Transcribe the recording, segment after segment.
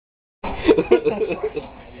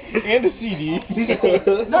And a CD.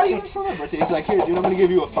 Not even for my birthday. He's like, here, dude, I'm going to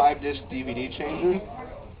give you a 5-disc DVD changer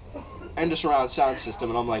and a surround sound system.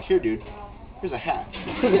 And I'm like, here, dude, here's a hat.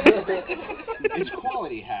 It's a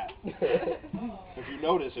quality hat. If you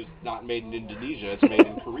notice, it's not made in Indonesia, it's made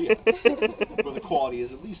in Korea. But the quality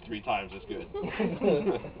is at least 3 times as good.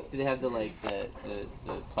 Did they have the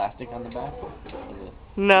plastic on the back?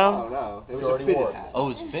 No. No. It was a fitted hat.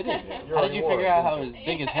 Oh, it was fitted? How did you figure out how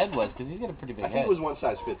big his head was? Because he's got a pretty big head. I think it was one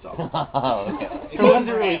size fits all. Oh, okay. It wasn't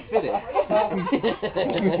really fitted.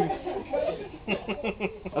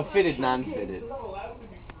 A fitted, non-fitted.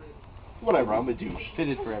 Whatever, I'm a douche.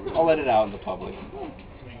 Fitted for everyone. I'll let it out in the public.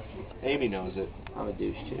 Amy knows it. I'm a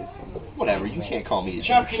douche too. Whatever, you can't call me a douche.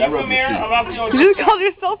 Chuck, can you come here? I'm not feeling You just called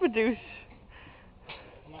yourself a douche.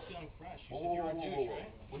 I'm not feeling fresh. You said you were a douche,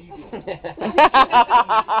 right? What are you doing?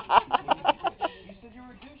 You said you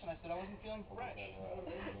were a douche, and I said I wasn't feeling fresh.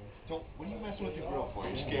 What are you messing with the grill for?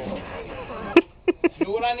 You're scaring me. You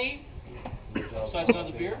know what I need? Besides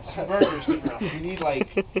another beer? Some burgers to grill. You need, like,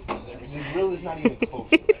 the grill is not even close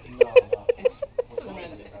to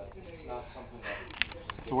ready.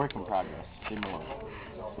 It's a work in progress. Leave me alone.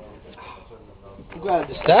 I'm glad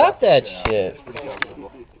this Stop that shit. God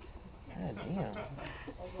damn.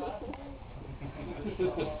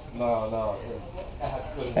 No.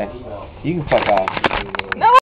 Hey, you can fuck off. No.